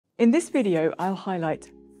In this video, I'll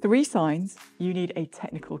highlight 3 signs you need a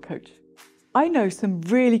technical coach. I know some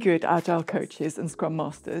really good agile coaches and scrum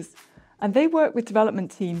masters, and they work with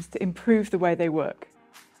development teams to improve the way they work.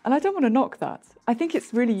 And I don't want to knock that. I think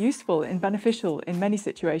it's really useful and beneficial in many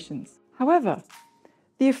situations. However,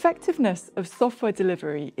 the effectiveness of software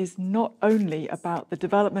delivery is not only about the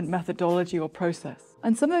development methodology or process.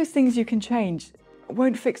 And some of those things you can change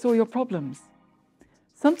won't fix all your problems.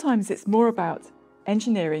 Sometimes it's more about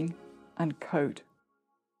engineering and code.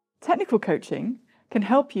 Technical coaching can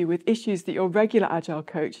help you with issues that your regular agile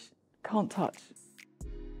coach can't touch.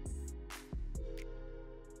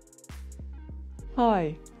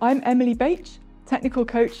 Hi, I'm Emily Bache, technical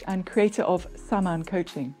coach and creator of Saman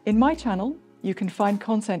Coaching. In my channel, you can find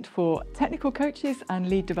content for technical coaches and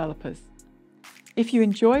lead developers. If you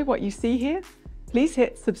enjoy what you see here, please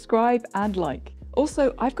hit subscribe and like.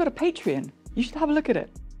 Also, I've got a Patreon. You should have a look at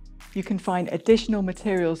it. You can find additional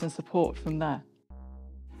materials and support from there.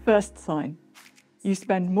 First sign, you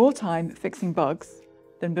spend more time fixing bugs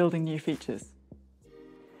than building new features.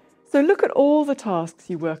 So look at all the tasks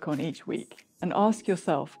you work on each week and ask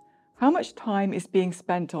yourself, how much time is being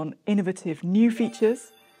spent on innovative new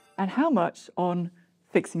features and how much on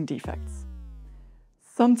fixing defects?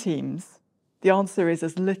 Some teams, the answer is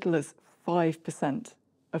as little as 5%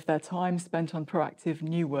 of their time spent on proactive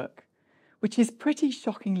new work, which is pretty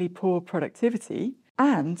shockingly poor productivity,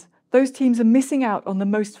 and those teams are missing out on the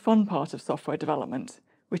most fun part of software development,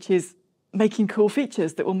 which is making cool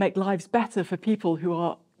features that will make lives better for people who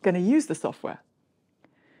are going to use the software.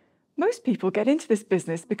 Most people get into this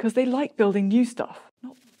business because they like building new stuff,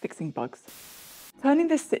 not fixing bugs. Turning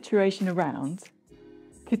this situation around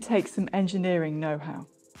could take some engineering know-how.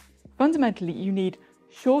 Fundamentally, you need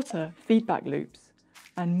shorter feedback loops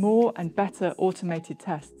and more and better automated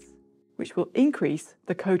tests, which will increase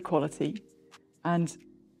the code quality and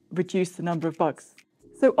reduce the number of bugs.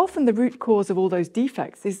 So often the root cause of all those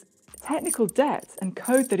defects is technical debt and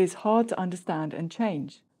code that is hard to understand and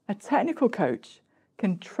change. A technical coach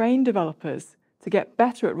can train developers to get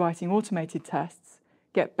better at writing automated tests,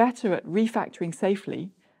 get better at refactoring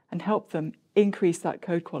safely, and help them increase that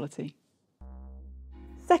code quality.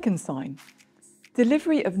 Second sign,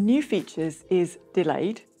 delivery of new features is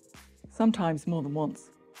delayed, sometimes more than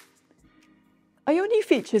once. Are your new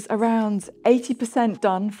features around 80%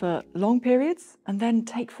 done for long periods and then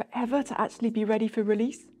take forever to actually be ready for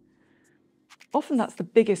release? Often that's the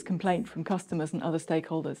biggest complaint from customers and other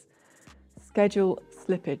stakeholders. Schedule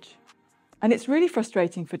slippage. And it's really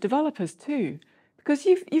frustrating for developers too, because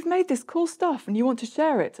you've made this cool stuff and you want to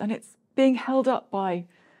share it, and it's being held up by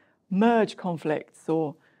merge conflicts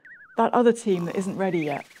or that other team that isn't ready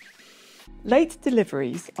yet. Late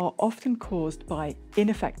deliveries are often caused by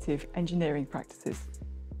ineffective engineering practices.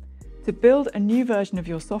 To build a new version of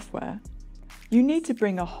your software, you need to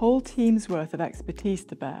bring a whole team's worth of expertise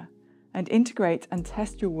to bear and integrate and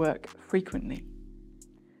test your work frequently.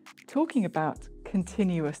 Talking about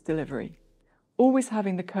continuous delivery, always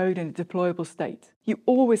having the code in a deployable state. You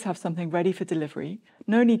always have something ready for delivery,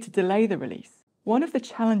 no need to delay the release. One of the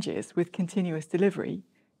challenges with continuous delivery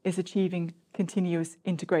is achieving continuous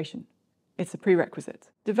integration. It's a prerequisite.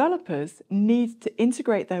 Developers need to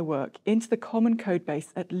integrate their work into the common code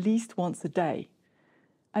base at least once a day.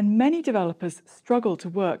 And many developers struggle to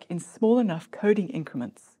work in small enough coding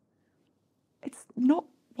increments. It's not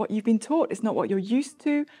what you've been taught, it's not what you're used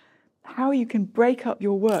to, how you can break up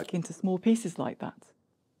your work into small pieces like that.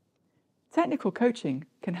 Technical coaching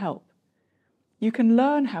can help. You can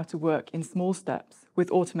learn how to work in small steps with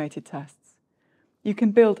automated tests. You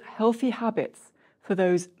can build healthy habits for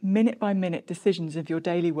those minute-by-minute decisions of your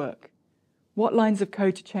daily work. What lines of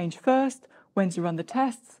code to change first, when to run the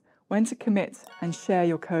tests, when to commit and share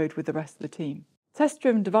your code with the rest of the team.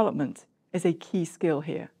 Test-driven development is a key skill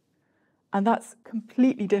here. And that's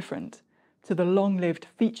completely different to the long-lived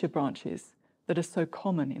feature branches that are so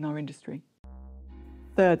common in our industry.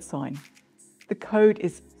 Third sign, the code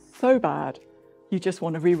is so bad, you just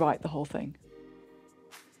want to rewrite the whole thing.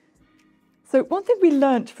 So one thing we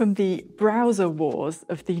learnt from the browser wars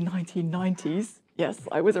of the 1990s, yes,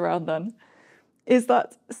 I was around then, is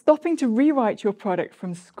that stopping to rewrite your product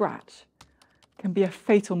from scratch can be a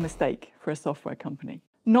fatal mistake for a software company.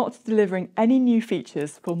 Not delivering any new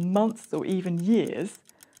features for months or even years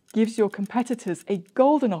gives your competitors a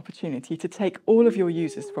golden opportunity to take all of your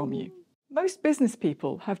users from you. Most business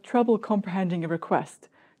people have trouble comprehending a request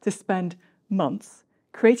to spend months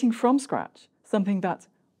creating from scratch something that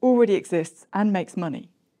already exists and makes money.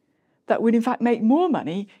 That would in fact make more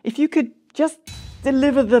money if you could just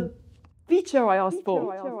deliver the feature I asked for.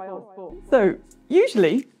 So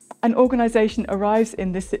usually An organisation arrives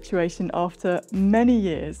in this situation after many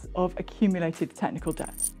years of accumulated technical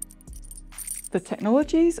debt. The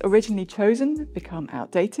technologies originally chosen become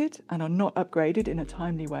outdated and are not upgraded in a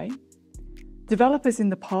timely way. Developers in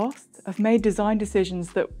the past have made design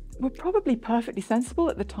decisions that were probably perfectly sensible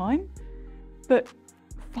at the time, but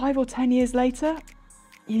 5 or 10 years later,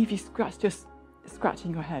 you're just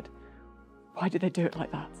scratching your head. Why did they do it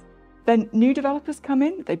like that? Then new developers come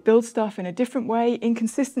in, they build stuff in a different way,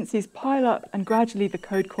 inconsistencies pile up, and gradually the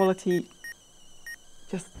code quality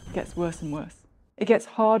just gets worse and worse. It gets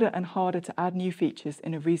harder and harder to add new features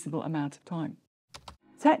in a reasonable amount of time.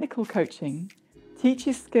 Technical coaching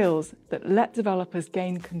teaches skills that let developers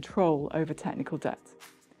gain control over technical debt.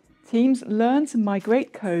 Teams learn to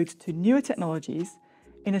migrate code to newer technologies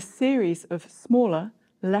in a series of smaller,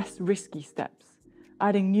 less risky steps,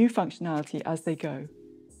 adding new functionality as they go.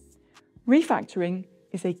 Refactoring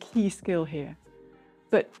is a key skill here,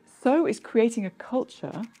 but so is creating a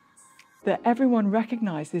culture that everyone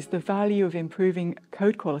recognises the value of improving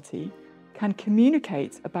code quality, can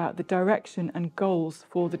communicate about the direction and goals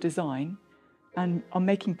for the design, and are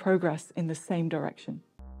making progress in the same direction.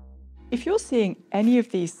 If you're seeing any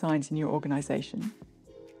of these signs in your organisation,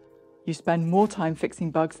 you spend more time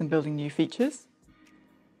fixing bugs than building new features,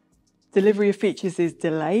 delivery of features is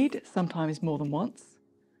delayed, sometimes more than once,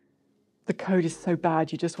 the code is so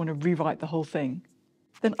bad you just want to rewrite the whole thing,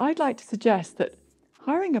 then I'd like to suggest that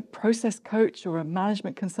hiring a process coach or a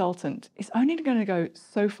management consultant is only going to go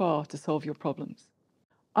so far to solve your problems.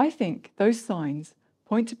 I think those signs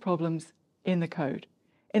point to problems in the code,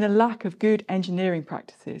 in a lack of good engineering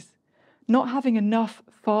practices, not having enough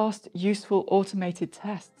fast, useful, automated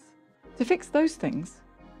tests. To fix those things,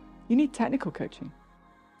 you need technical coaching.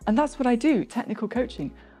 And that's what I do, technical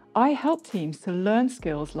coaching. I help teams to learn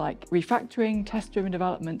skills like refactoring, test-driven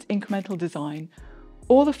development, incremental design,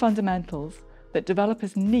 all the fundamentals that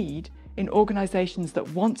developers need in organizations that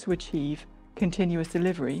want to achieve continuous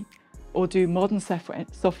delivery or do modern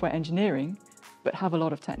software engineering, but have a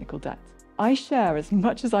lot of technical debt. I share as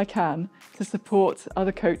much as I can to support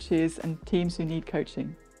other coaches and teams who need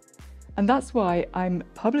coaching. And that's why I'm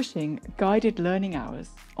publishing guided learning hours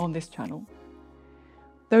on this channel.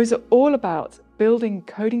 Those are all about building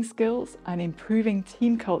coding skills and improving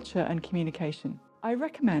team culture and communication. I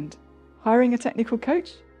recommend hiring a technical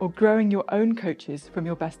coach or growing your own coaches from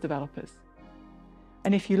your best developers.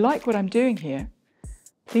 And if you like what I'm doing here,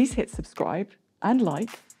 please hit subscribe and like.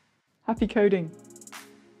 Happy coding!